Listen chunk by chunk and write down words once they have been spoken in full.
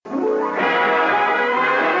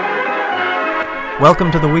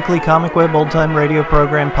Welcome to the weekly Comic Web Old Time Radio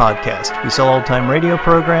Program podcast. We sell old time radio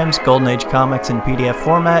programs, Golden Age comics in PDF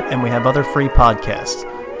format, and we have other free podcasts.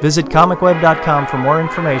 Visit comicweb.com for more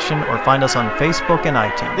information or find us on Facebook and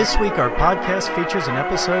iTunes. This week our podcast features an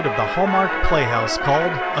episode of the Hallmark Playhouse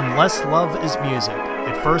called Unless Love is Music.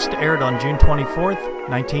 It first aired on June 24th,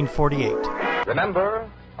 1948. Remember,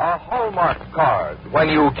 a Hallmark card when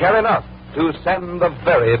you care enough to send the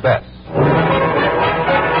very best.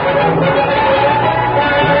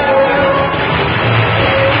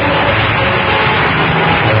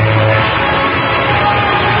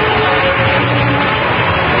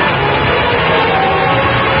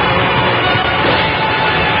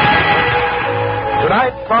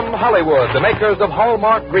 Tonight, from Hollywood, the makers of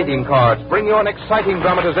Hallmark greeting cards bring you an exciting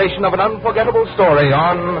dramatization of an unforgettable story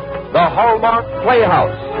on the Hallmark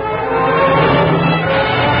Playhouse.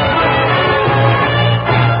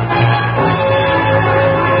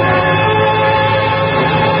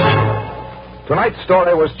 Tonight's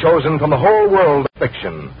story was chosen from the whole world of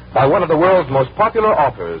fiction by one of the world's most popular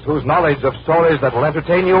authors whose knowledge of stories that will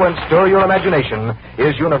entertain you and stir your imagination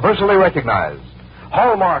is universally recognized.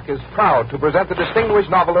 Hallmark is proud to present the distinguished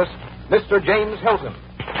novelist, Mr. James Hilton.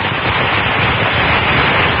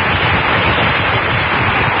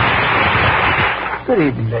 Good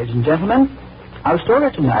evening, ladies and gentlemen. Our story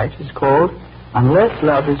tonight is called Unless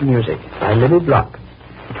Love is Music by Libby Block,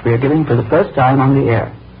 which we are giving for the first time on the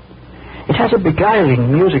air. It has a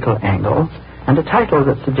beguiling musical angle and a title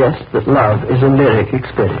that suggests that love is a lyric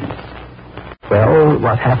experience. Well,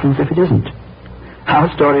 what happens if it isn't?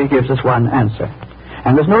 Our story gives us one answer.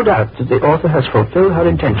 And there's no doubt that the author has fulfilled her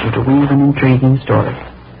intention to weave an intriguing story.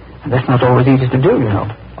 And that's not always easy to do, you know.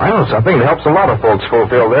 I know something that helps a lot of folks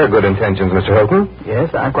fulfill their good intentions, Mr. Hilton.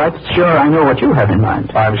 Yes, I'm quite sure I know what you have in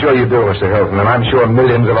mind. I'm sure you do, Mr. Hilton, and I'm sure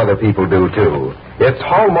millions of other people do, too. It's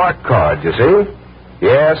Hallmark cards, you see.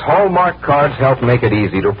 Yes, Hallmark cards help make it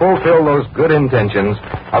easy to fulfill those good intentions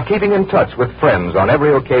of keeping in touch with friends on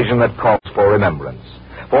every occasion that calls for remembrance.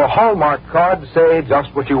 For Hallmark cards say just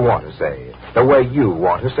what you want to say, the way you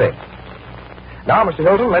want to say it. Now, Mr.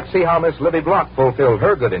 Hilton, let's see how Miss Libby Block fulfilled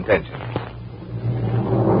her good intentions.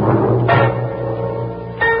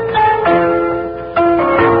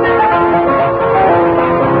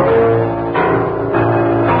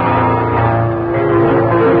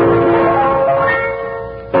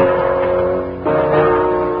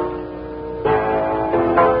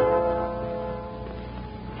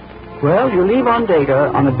 Well, you leave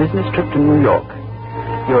Ondega on a business trip to New York.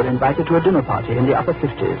 You're invited to a dinner party in the upper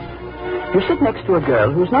 50s. You sit next to a girl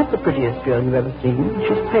who's not the prettiest girl you've ever seen.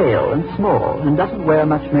 She's pale and small and doesn't wear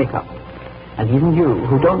much makeup. And even you,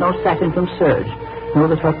 who don't know satin from serge, know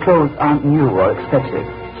that her clothes aren't new or expensive.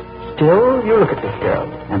 Still, you look at this girl,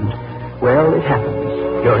 and, well, it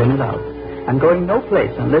happens. You're in love, and going no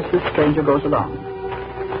place unless this stranger goes along.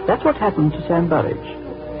 That's what happened to Sam Burridge.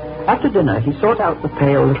 After dinner, he sought out the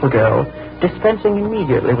pale little girl, dispensing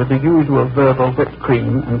immediately with the usual verbal whipped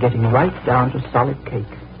cream and getting right down to solid cake.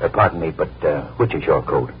 Pardon me, but which is your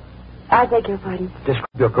coat? I beg your pardon. Describe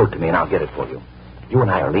your coat to me and I'll get it for you. You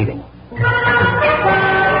and I are leaving.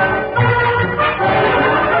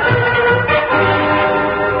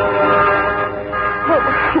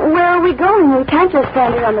 But where are we going? We can't just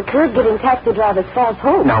stand here on the curb getting taxi drivers fast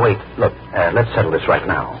home. Now, wait. Look, let's settle this right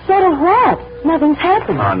now. Settle what? Nothing's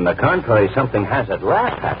happened. On the contrary, something has at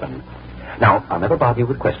last happened. Now, I'll never bother you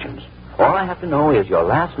with questions. All I have to know is your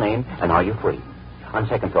last name and are you free? On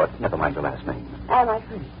second thought, never mind your last name. Am I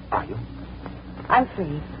free? Are you? I'm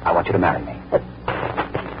free. I want you to marry me.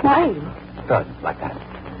 Marry you? Good, like that.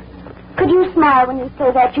 Could you smile when you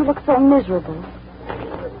say that? You look so miserable.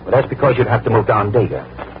 Well, that's because you'd have to move to Ondega.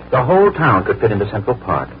 The whole town could fit into Central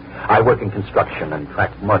Park. I work in construction and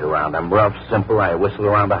track mud around. I'm rough, simple. I whistle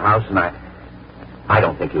around the house, and I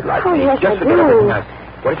don't think you'd like me. Yes, just I forget do. everything I...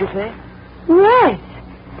 What did you say? Yes.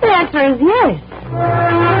 The answer is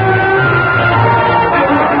yes.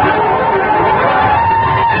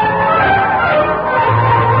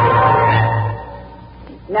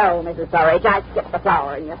 No, Mrs. Burridge, I skipped the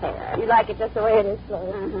flower in your hair. You like it just the way it is,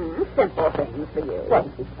 Chloe? Mm-hmm. Simple things for you.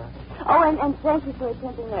 Thank you, Chloe. Oh, and thank you for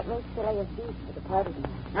attempting that roast fillet of beef for the party tonight.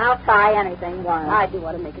 I'll try anything once. I do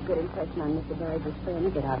want to make a good impression on Mr. Burridge's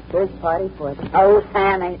friend. Get our first party for them. Oh,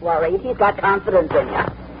 Sam ain't worried. He's got confidence in you.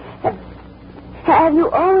 Have you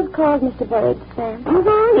always called Mr. Burridge Sam?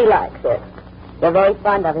 Mm-hmm. He likes it. You're very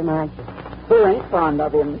fond of him, aren't you? Who ain't fond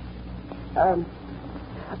of him?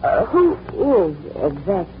 Who is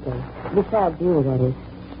exactly, besides you, that is?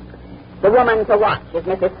 The woman to watch is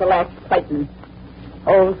Mrs. Celeste Clayton.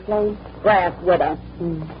 Old slave? Grass widow.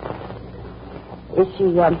 Is she,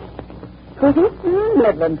 Pretty?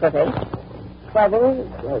 Midland pretty.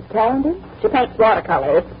 Clever? Talented? She paints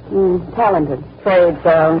watercolors. Talented. Afraid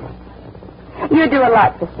so. You'd do a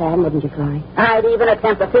lot for Sam, wouldn't you, Florrie? I'd even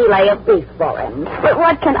attempt a fillet of beef for him. But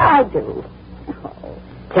what can I do?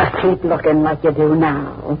 Just keep looking like you do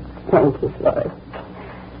now. Thank you, Florrie.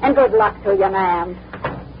 And good luck to you, ma'am.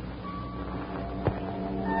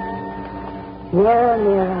 Mirror,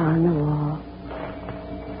 mirror on the wall.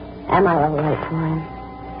 Am I all right for him?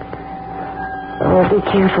 Oh, be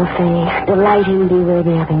careful, Faye. Delighting,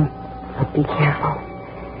 bewildering. But be careful.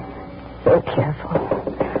 So careful.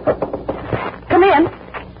 Come in.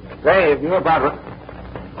 Dave, you're about...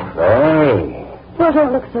 Hey. Well,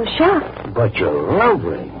 don't look so shocked. But you're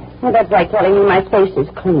lovely. Well, that's like telling me my face is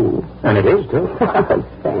clean. And it is, too. Oh,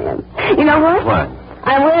 Sam. You know what? What?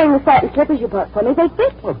 I'm wearing the satin slippers you bought for me. They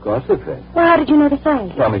fit. Well, of course they fit. Well, how did you know the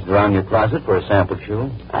size? Rummaged around your closet for a sample shoe.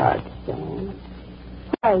 Oh, Sam.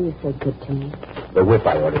 Why are you so good to me? The whip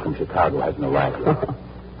I ordered from Chicago hasn't arrived yet.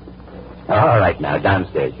 All right, now,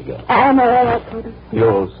 downstairs you go. Am I all right for them?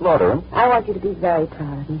 You'll slaughter him. I want you to be very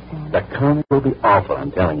proud of me, Sam. The comic will be awful,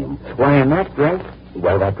 I'm telling you. Why, in that dress?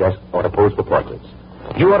 Well, that dress ought to pose for portraits.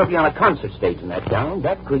 You ought to be on a concert stage in that gown.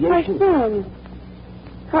 That My creation... Sam.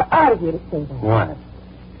 How odd of you to say that. What?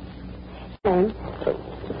 Sam,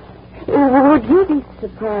 would you be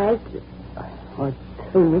surprised or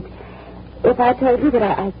pleased if I told you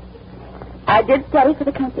that I did study for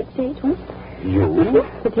the concert stage once? You?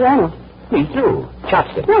 The piano. Me too.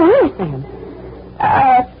 Chopstick. No, really, Sam.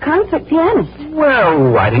 A concert pianist.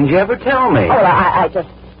 Well, why didn't you ever tell me? Oh, I just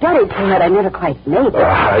studied for it. I never quite made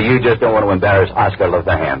it. You just don't want to embarrass Oscar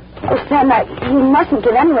Lothahan. Oh, Sam, you mustn't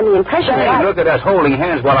give anyone the impression that Hey, look at us holding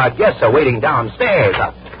hands while our guests are waiting downstairs.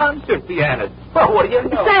 A concert pianist. Oh, what do you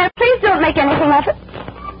know? Sam, please don't make anything of it.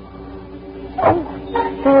 Oh,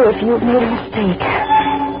 so if you've made a mistake,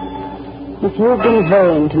 if you've been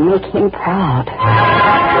vain to make him proud.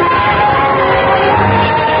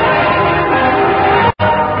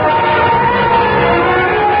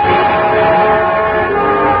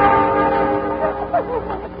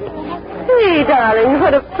 Hey, darling,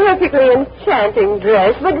 what a perfectly enchanting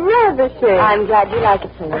dress, but ravishing. I'm glad you like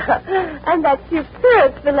it so much. And that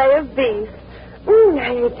superb fillet of beef.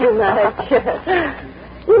 You too much.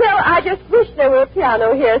 You know, I just wish there were a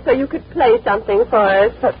piano here so you could play something for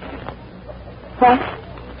us. What?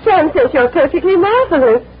 Sam says you're perfectly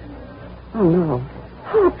marvelous. Oh, no.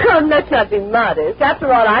 Oh, come, let's not be modest.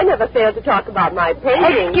 After all, I never fail to talk about my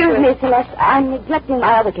painting. Excuse me, Celeste. I'm neglecting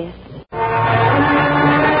my other guests.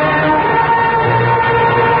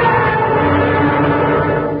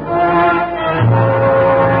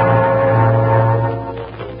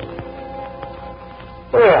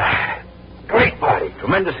 Great party.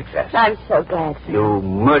 Tremendous success. I'm so glad, Sam. You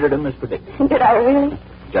murdered him as predicted. Did I really?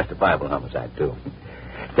 Justifiable homicide, too.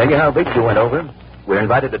 Tell you how big you went over? We're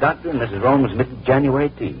invited to Dr. and Mrs. Rome's mid-January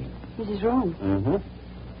tea. Mrs. Rome?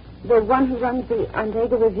 Mm-hmm. The one who runs the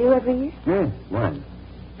Ondega Review every year? One.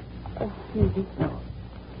 No.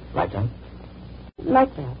 Lights on?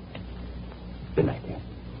 Like that. Good night, dear.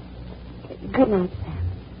 Good night, Sam.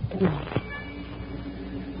 Good night.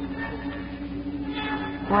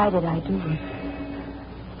 Why did I do it?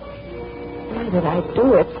 Why did I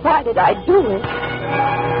do it? Why did I do it?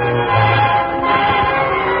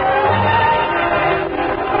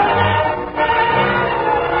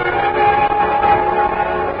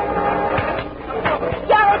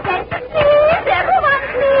 Your attention, please. Everyone,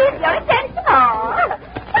 please. Your attention all.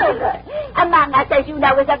 Among us, as you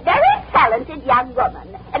know, is a very talented young woman.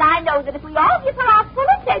 And I know that if we all give her our full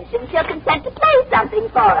attention, she'll consent to play something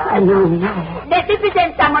for us. No. Let me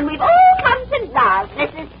present someone we've all come to love,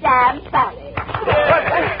 Mrs. Sam Foley.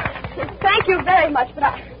 Thank you very much, but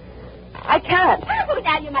I can't. Oh,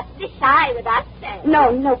 now you must be shy with us, then.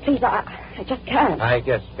 No, please, I just can't. I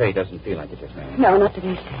guess Faye doesn't feel like it just now. No, not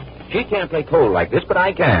today, Sam. She can't play cold like this, but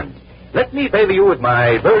I can. Let me favor you with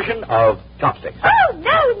my version of chopsticks. Oh,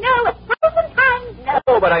 no, 1,000 times no.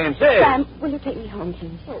 Oh, but I insist. Sam, will you take me home,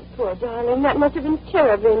 please? Oh, poor darling, that must have been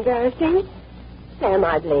terribly embarrassing. Sam,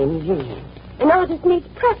 I blame you. An artist needs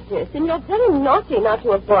practice, and you're very naughty not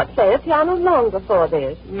to have bought, say, a piano long before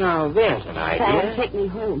this. Now, there's an Sam, idea. take me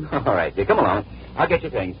home. All right, dear, come along. I'll get you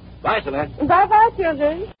things. Bye, Celeste. Bye-bye,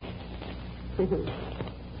 children.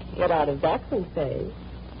 Get out of that one, Faye.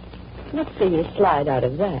 Let's see you slide out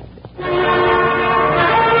of that.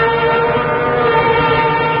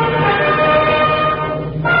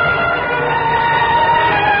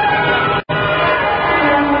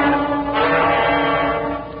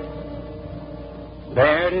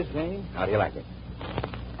 There it is, Faye. How do you like it?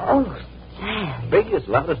 Oh, Sam. Biggest,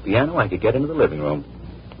 loudest piano I could get into the living room.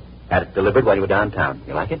 Had it delivered while you were downtown.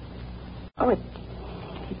 You like it? Oh, it's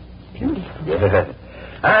beautiful. Yeah.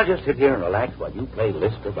 I'll just sit here and relax while you play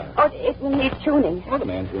Liszt about. Oh, it will need tuning. Oh, the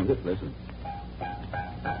man tuned it. Listen.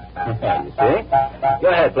 You see? Go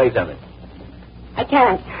ahead, play something. I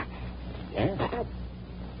can't. Yeah?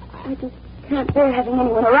 I just can't bear having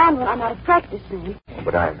anyone around when I'm out of practice, Sam.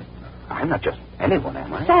 But I'm not just anyone,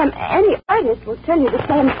 am I? Sam, any artist will tell you the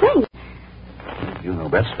same thing. You know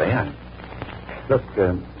best, Faye. Look,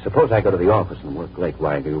 suppose I go to the office and work late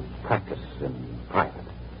while you practice in private.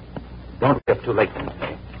 Don't get too late for me,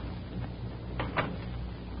 Faye.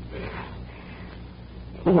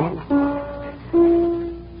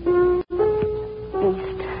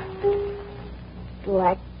 Beast.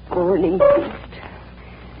 Black, grinning beast.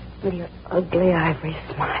 With your ugly ivory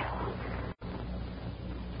smile.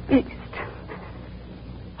 Beast.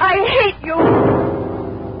 I hate you!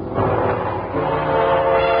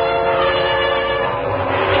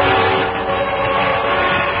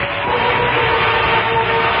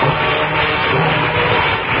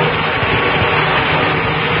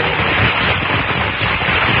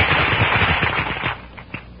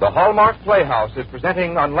 The Hallmark Playhouse is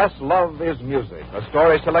presenting Unless Love Is Music, a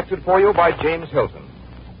story selected for you by James Hilton.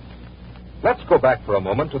 Let's go back for a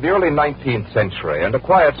moment to the early 19th century and a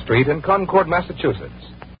quiet street in Concord, Massachusetts.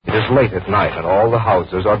 It is late at night and all the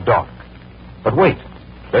houses are dark. But wait,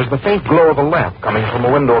 there's the faint glow of a lamp coming from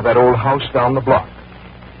a window of that old house down the block.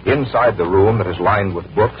 Inside the room that is lined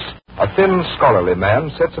with books, a thin, scholarly man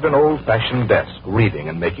sits at an old-fashioned desk, reading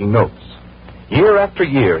and making notes. Year after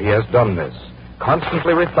year he has done this,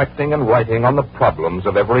 constantly reflecting and writing on the problems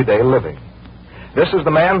of everyday living. This is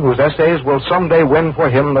the man whose essays will someday win for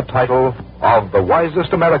him the title of the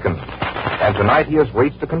wisest American. And tonight he has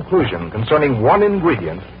reached a conclusion concerning one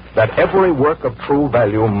ingredient that every work of true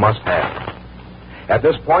value must have. At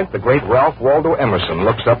this point, the great Ralph Waldo Emerson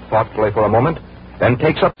looks up thoughtfully for a moment, then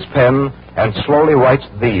takes up his pen and slowly writes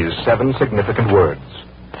these 7 significant words.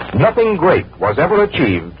 Nothing great was ever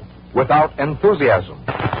achieved without enthusiasm.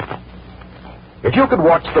 If you could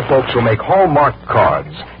watch the folks who make Hallmark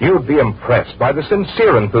cards, you'd be impressed by the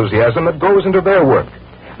sincere enthusiasm that goes into their work.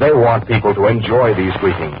 They want people to enjoy these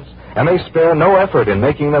greetings, and they spare no effort in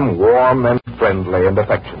making them warm and friendly and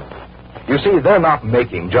affectionate. You see, they're not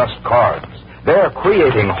making just cards. They're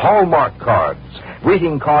creating Hallmark cards,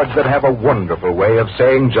 greeting cards that have a wonderful way of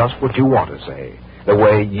saying just what you want to say, the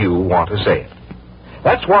way you want to say it.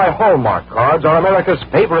 That's why Hallmark cards are America's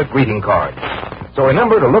favorite greeting cards. So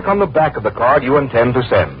remember to look on the back of the card you intend to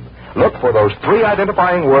send. Look for those 3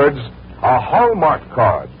 identifying words, a Hallmark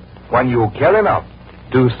card, when you care enough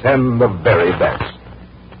to send the very best.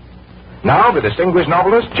 Now, the distinguished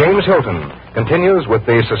novelist, James Hilton, continues with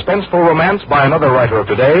the suspenseful romance by another writer of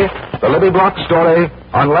today, the Libby Block story,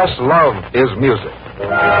 Unless Love Is Music.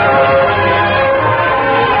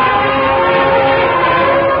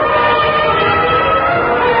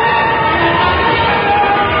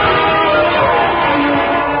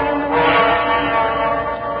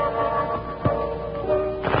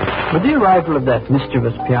 With the arrival of that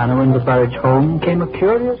mischievous piano in the Burridge home came a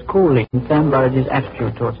curious cooling in Sam Burridge's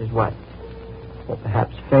attitude towards his wife. Or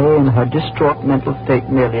perhaps Faye, in her distraught mental state,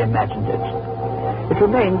 merely imagined it. It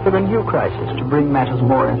remained for the new crisis to bring matters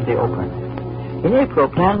more into the open. In April,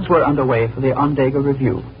 plans were underway for the Ondega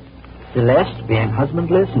Review. Celeste, being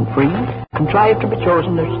husbandless and free, contrived to be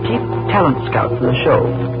chosen as chief talent scout for the show.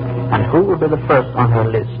 And who would be the first on her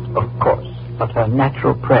list, of course, but her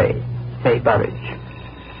natural prey, Faye Burridge.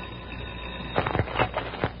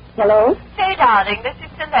 Hello? Say, darling, this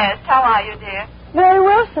is Celeste. How are you, dear? Very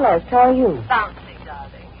well, Celeste. How are you? Bouncing,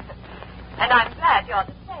 darling. And I'm glad you're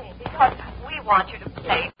the same, because we want you to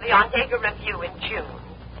play for the Ondega Review in June.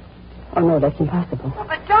 Oh, no, that's impossible. Oh,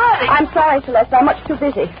 but, darling... I'm sorry, Celeste. I'm much too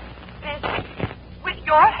busy. Busy? With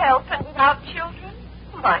your help and without children?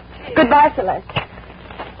 My dear. Goodbye, Celeste.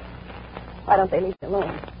 Why don't they leave me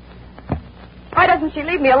alone? Why doesn't she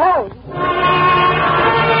leave me alone?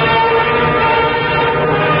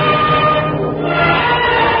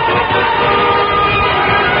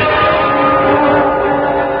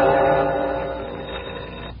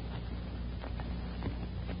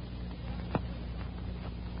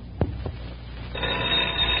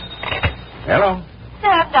 Hello?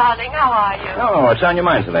 Sam, darling, how are you? Oh, what's on your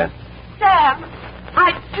mind, Celeste? Sam,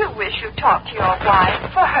 I do wish you'd talk to your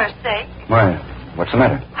wife, for her sake. Why, what's the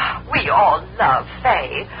matter? We all love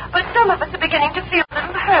Faye, but some of us are beginning to feel a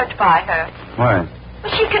little hurt by her. Why?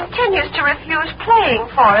 She continues to refuse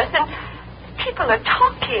playing for us, and people are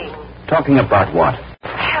talking. Talking about what?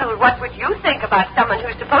 Well, what would you think about someone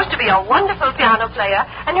who's supposed to be a wonderful piano player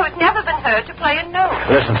and who's never been heard to play a note?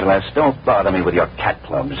 Listen, Celeste, don't bother me with your cat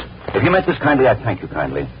clubs. If you meant this kindly, I thank you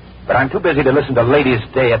kindly. But I'm too busy to listen to Ladies'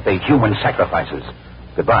 Day at the Human Sacrifices.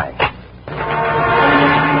 Goodbye.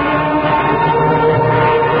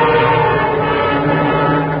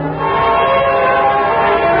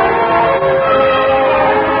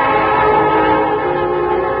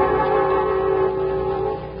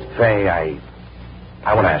 Faye,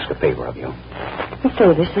 I want to ask a favor of you. A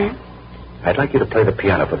favor, Sam? I'd like you to play the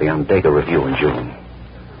piano for the Ondega Review in June.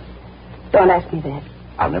 Don't ask me that.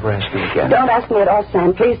 I'll never ask you again. Don't ask me at all,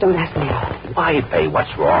 Sam. Please don't ask me at all. Why, Faye?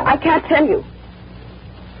 What's wrong? I can't tell you.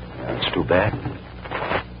 That's too bad.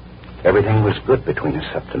 Everything was good between us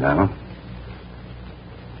up to now.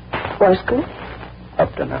 Was good?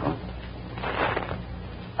 Up to now.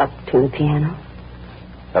 Up to the piano.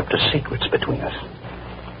 Up to secrets between us.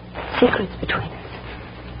 Secrets between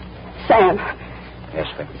us. Sam. Yes,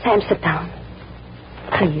 Faye? Sam, sit down.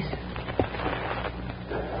 Please.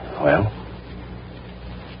 Well?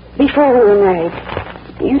 Before we were married,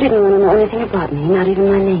 you didn't want to know anything about me, not even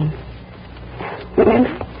my name.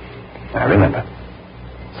 Remember? I remember.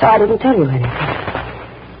 So I didn't tell you anything.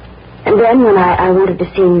 And then when I wanted to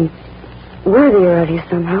seem worthier of you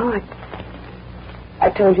somehow, I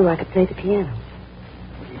told you I could play the piano.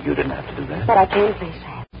 You didn't have to do that. But I can play,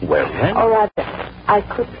 Sam. Well, then? Or rather, I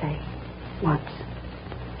could play. Once.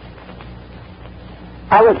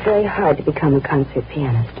 I worked very hard to become a concert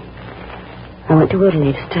pianist. I went to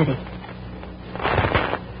Italy to study.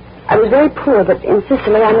 I was very poor, but in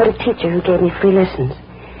Sicily I met a teacher who gave me free lessons.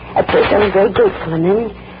 At first I was very grateful, and then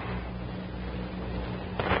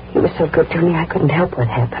he was so good to me I couldn't help what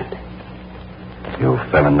happened. You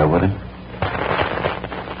fell in love with him?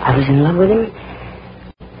 I was in love with him.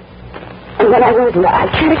 And when I wasn't, I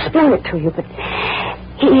can't explain it to you, but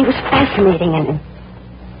he was fascinating and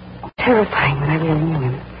terrifying when I really knew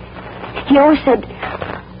him. He always said,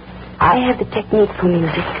 I have the technique for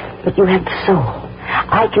music, but you have the soul.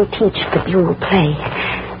 I can teach, but you will play.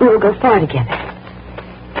 We will go far together.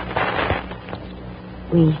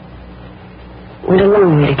 We went a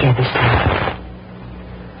long way together, Sam.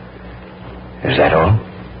 Is that all?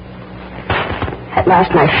 At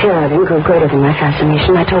last, my fear of him grew greater than my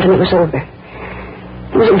fascination. I told him it was over.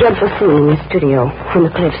 It was a dreadful scene in his studio on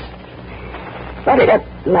the cliffs. But at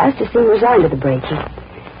last he seemed resigned to the break.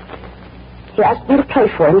 He asked me to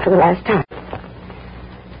play for him for the last time.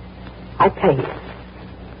 I played.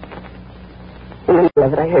 In the middle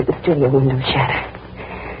of it, I heard the studio window shatter.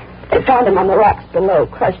 They found him on the rocks below,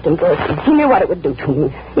 crushed and broken. He knew what it would do to me.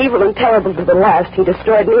 Evil and terrible to the last. He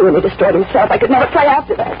destroyed me when he destroyed himself. I could never play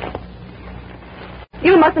after that.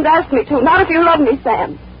 You mustn't ask me to. Not if you love me,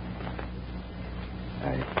 Sam.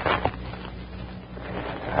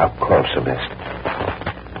 I'll call Celeste.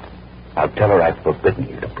 I'll tell her I've forbidden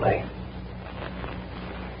you to play.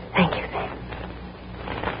 Thank you, Sam.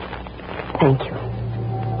 Thank you.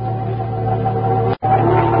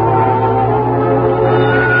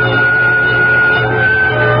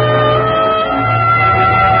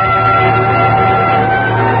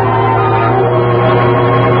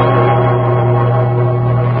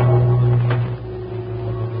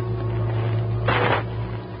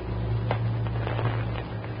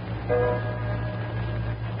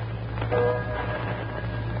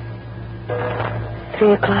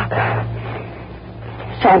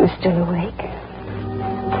 Sam is still awake.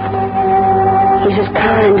 He's as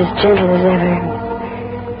kind, as gentle as ever.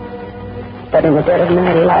 But in the dead of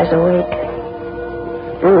night he lies awake,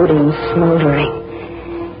 brooding, smoldering,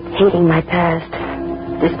 hating my past,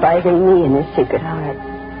 despising me in his secret heart.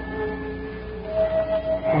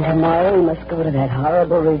 And tomorrow we must go to that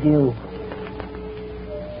horrible review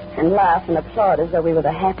and laugh and applaud as though we were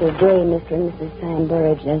the happy, gay Mr. and Mrs. Sam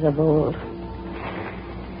Burridge as of old.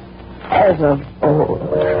 As of old.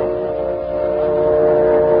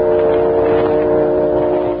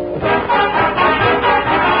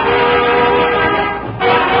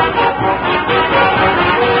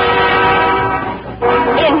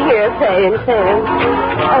 In here, Faye and Sam.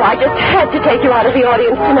 Oh, I just had to take you out of the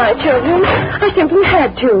audience tonight, children. I simply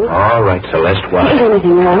had to. All right, Celeste, what? Is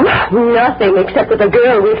anything wrong? Nothing, except that the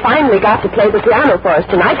girl we finally got to play the piano for us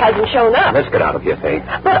tonight hasn't shown up. Let's get out of here, Faye.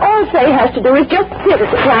 But all Faye has to do is just sit at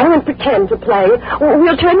the piano and pretend to play.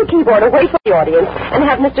 We'll turn the keyboard away from the audience and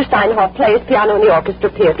have Mr. Steinhoff play his piano in the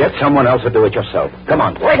orchestra pit. Get someone else to do it yourself. Come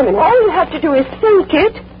on. Wait a minute. All you have to do is think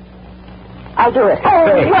it. I'll do it. Oh,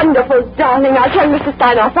 Faye. wonderful, darling. I'll tell Mr.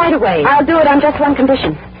 Steinhoff right away. I'll do it on just one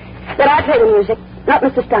condition. That I play the music, not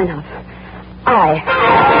Mr. Steinhoff.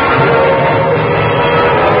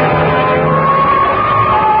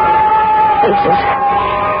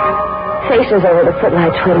 Faces over the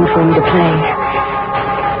footlights waiting for me to play.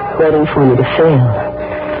 Waiting for me to fail.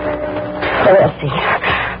 So Elsie.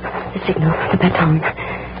 The signal, the baton.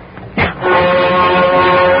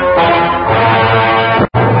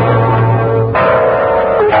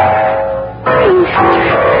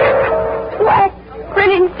 Why,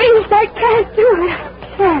 grinning things, I can't do it.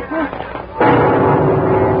 I can't.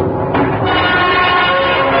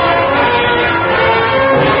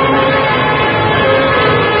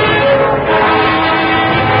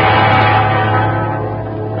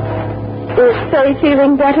 Is Faye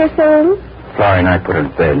feeling better, Sam? Florrie and I put her to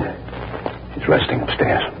bed. She's resting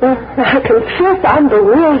upstairs. I confess I'm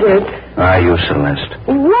bewildered. Are you, Celeste?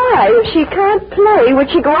 Why, if she can't play, would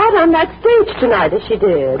she go out on that stage tonight as she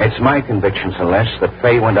did? It's my conviction, Celeste, that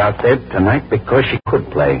Faye went out there tonight because she could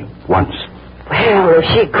play once. Well, if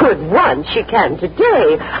she could once, she can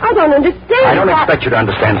today. I don't understand. I don't expect you to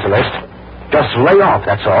understand, Celeste. Just lay off,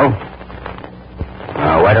 that's all.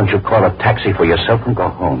 Now, why don't you call a taxi for yourself and go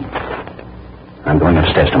home? I'm going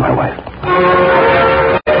upstairs to my wife.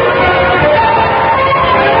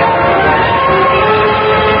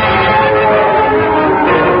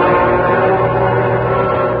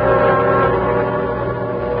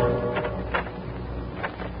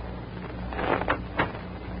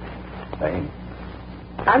 Hey.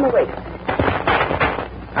 I'm awake.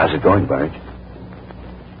 How's it going, Burge?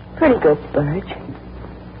 Pretty good, Burge.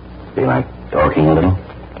 Feel like talking a little?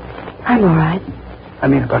 I'm all right. I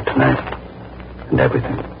mean about tonight. And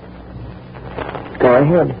everything. Go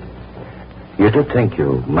ahead. You did think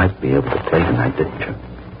you might be able to play tonight, didn't you?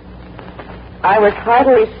 I was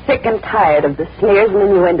heartily sick and tired of the sneers and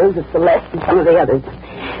innuendos of Celeste and some of the others.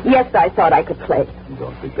 Yes, I thought I could play.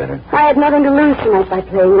 Don't be better. I had nothing to lose tonight by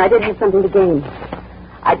playing, and I did have something to gain.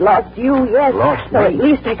 I'd lost you, yes. Lost so me? At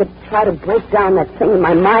least I could try to break down that thing in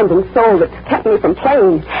my mind and soul that's kept me from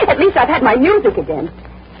playing. At least I've had my music again.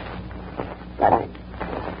 But I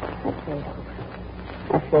failed.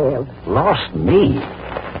 I failed. Lost me?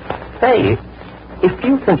 Faye, if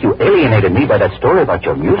you think you alienated me by that story about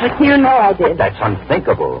your music... You know I did. That's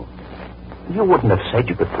unthinkable. You wouldn't have said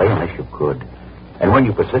you could play unless you could. And when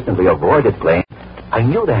you persistently avoided playing, I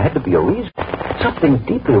knew there had to be a reason. Something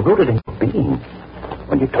deeply rooted in your being.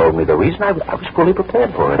 When you told me the reason, I was fully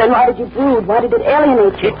prepared for it. Then why did you brood? Why did it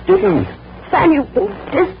alienate you? It didn't. Sam, you've been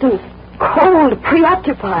distant, cold,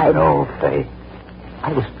 preoccupied. No, Faye.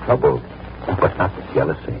 I was troubled, but not with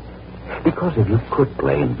jealousy. Because if you could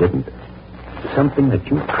play and didn't, something that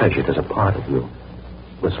you treasured as a part of you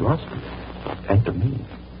was lost to you and to me.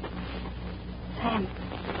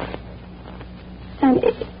 Sam,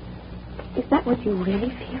 is that what you really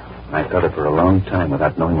feel? I felt it for a long time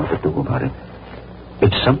without knowing what to do about it.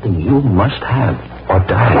 It's something you must have or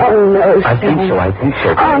die. Oh, no, Sam. I think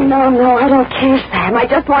so. Oh, no, I don't care, Sam. I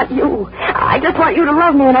just want you. I just want you to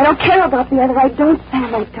love me, and I don't care about the other. I don't,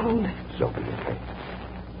 Sam, I don't. So be it, Faye.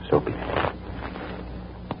 So be it.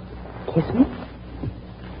 Kiss me?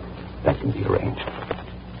 That can be arranged.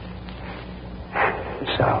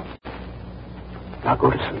 So, now go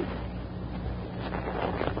to sleep.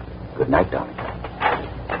 Good night, darling.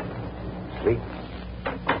 Sleep.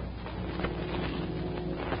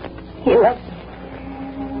 He loves me.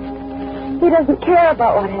 He doesn't care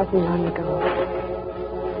about what happened long ago.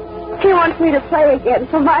 He wants me to play again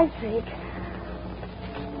for my sake.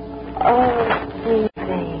 Oh, sing,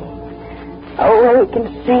 Faye. Awake and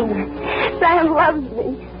sing. Sam loves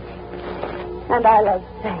me. And I love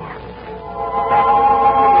Sam.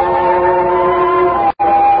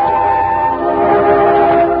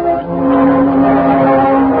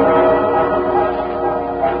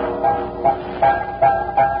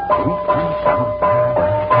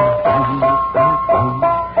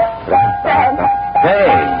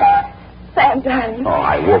 Sam, darling. Oh,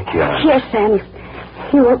 I woke you up. Yes, Sam.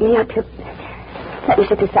 You woke me up. Let me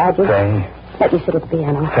sit beside you. Faye. Let me sit at the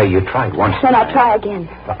piano. Faye, you tried once. Then I'll try again.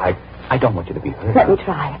 I don't want you to be hurt. Let me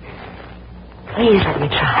try. Please let me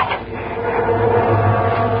try.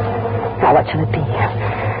 Now, what shall it be?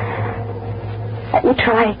 Let me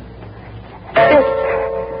try. This.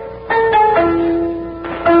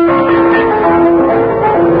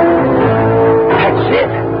 That's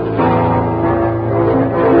it.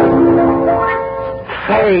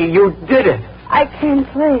 Faye, you did it. I can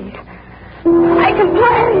play. I can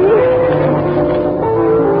play.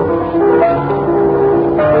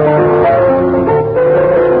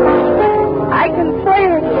 I can play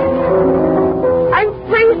again. I'm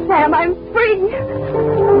free, Sam. I'm free.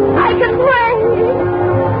 I can play.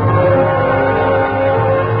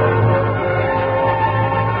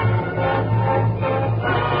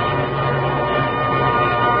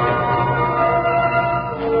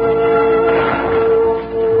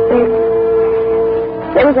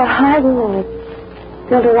 There was a hard word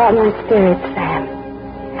filled around my spirits, Sam.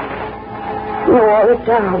 You wore it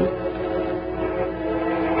down.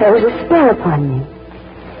 There was a spell upon me.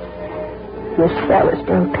 The spell is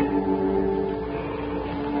broken.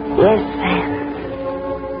 Yes, Sam.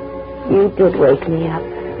 You did wake me up.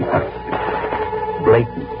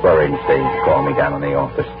 Blatant Burridge, they call me down in the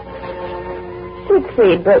office.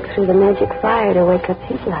 Siegfried broke through the magic fire to wake up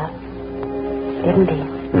his love. Didn't he?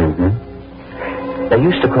 Mm-hmm. They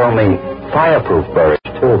used to call me Fireproof Burridge,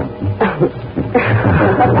 too.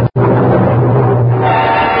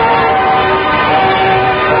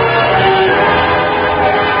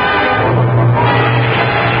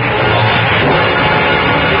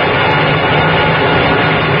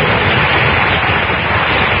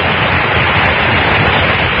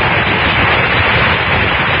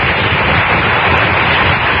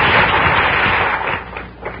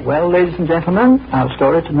 Well, ladies and gentlemen, our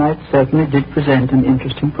story tonight certainly did present an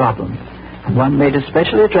interesting problem, and one made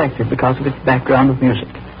especially attractive because of its background of music.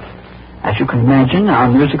 As you can imagine,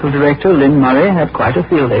 our musical director, Lynn Murray, had quite a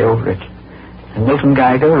field day over it, and Milton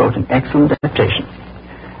Geiger wrote an excellent adaptation.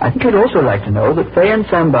 I think you'd also like to know that Fay and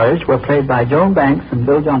Sam Burridge were played by Joan Banks and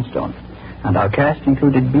Bill Johnstone, and our cast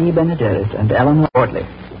included Bea Benaderet and Ellen Wardley.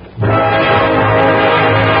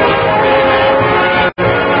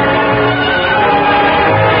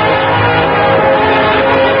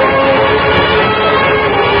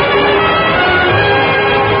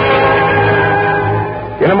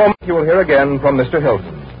 In a moment, you will hear again from Mr.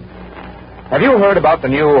 Hilton. Have you heard about the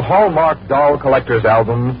new Hallmark Doll Collector's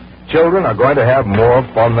Album? Children are going to have more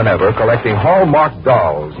fun than ever collecting Hallmark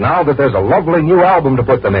dolls now that there's a lovely new album to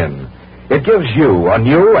put them in. It gives you a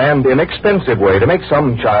new and inexpensive way to make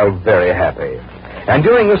some child very happy. And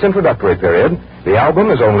during this introductory period, the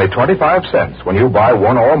album is only 25 cents when you buy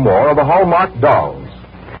one or more of the Hallmark dolls.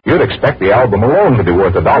 You'd expect the album alone to be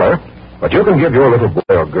worth $1. But you can give your little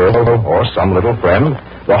boy or girl or some little friend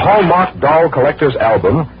the Hallmark Doll Collector's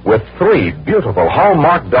Album with 3 beautiful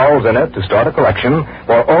Hallmark dolls in it to start a collection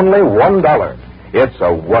for only $1. It's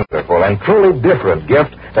a wonderful and truly different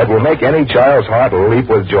gift that will make any child's heart leap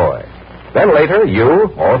with joy. Then later,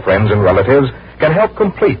 you or friends and relatives can help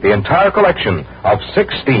complete the entire collection of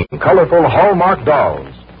 16 colorful Hallmark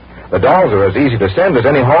dolls. The dolls are as easy to send as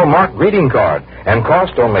any Hallmark greeting card and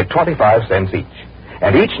cost only 25 cents each.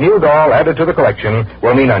 And each new doll added to the collection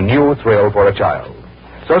will mean a new thrill for a child.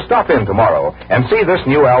 So stop in tomorrow and see this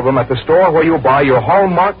new album at the store where you buy your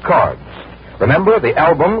Hallmark cards. Remember, the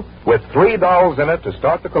album with 3 dolls in it to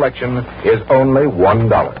start the collection is only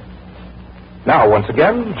 $1. Now, once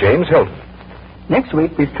again, James Hilton. Next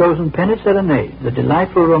week, we've chosen Penny Serenade, the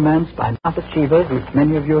delightful romance by Martha Cheever, which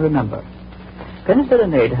many of you remember. Penny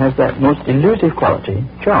Serenade has that most elusive quality,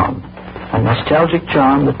 charm. A nostalgic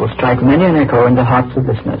charm that will strike many an echo in the hearts of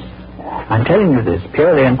listeners. I'm telling you this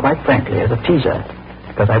purely and quite frankly as a teaser,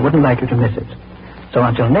 because I wouldn't like you to miss it. So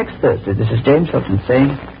until next Thursday, this is James Hilton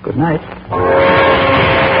saying good night.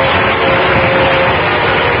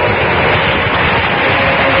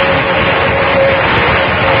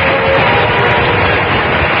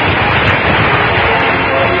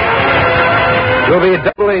 To be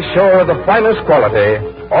doubly sure of the finest quality,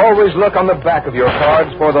 always look on the back of your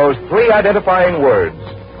cards for those 3 identifying words.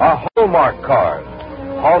 A Hallmark card.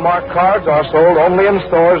 Hallmark cards are sold only in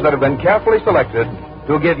stores that have been carefully selected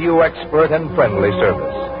to give you expert and friendly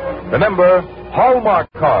service. Remember,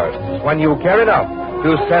 Hallmark cards when you care enough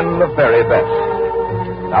to send the very best.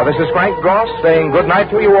 Now, this is Frank Gross saying good night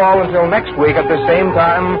to you all until next week at the same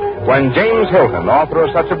time when James Hilton, author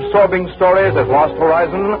of such absorbing stories as Lost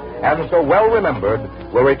Horizon and So Well Remembered,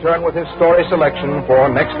 will return with his story selection for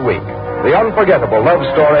next week. The unforgettable love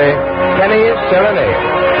story, Penny Serenade.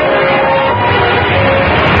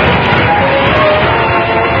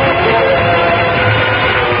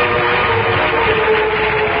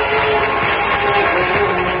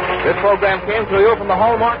 This program came to you from the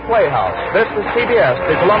Hallmark Playhouse. This is CBS,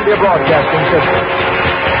 the Columbia Broadcasting System.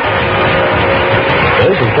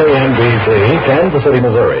 This is KNBC, Kansas City,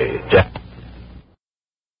 Missouri.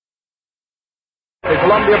 The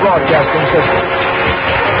Columbia Broadcasting System.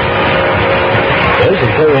 This is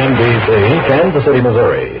KNBC, Kansas City,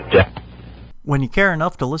 Missouri. When you care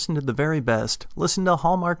enough to listen to the very best, listen to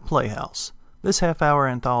Hallmark Playhouse. This half-hour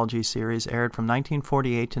anthology series aired from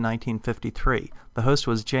 1948 to 1953. The host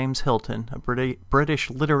was James Hilton, a British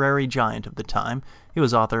literary giant of the time. He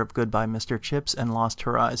was author of Goodbye, Mr. Chips and Lost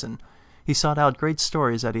Horizon. He sought out great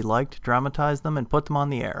stories that he liked, dramatized them, and put them on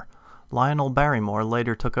the air. Lionel Barrymore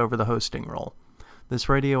later took over the hosting role. This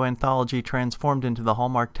radio anthology transformed into the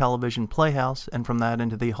Hallmark Television Playhouse, and from that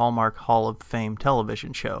into the Hallmark Hall of Fame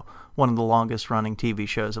television show, one of the longest-running TV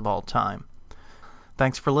shows of all time.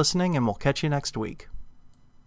 Thanks for listening, and we'll catch you next week.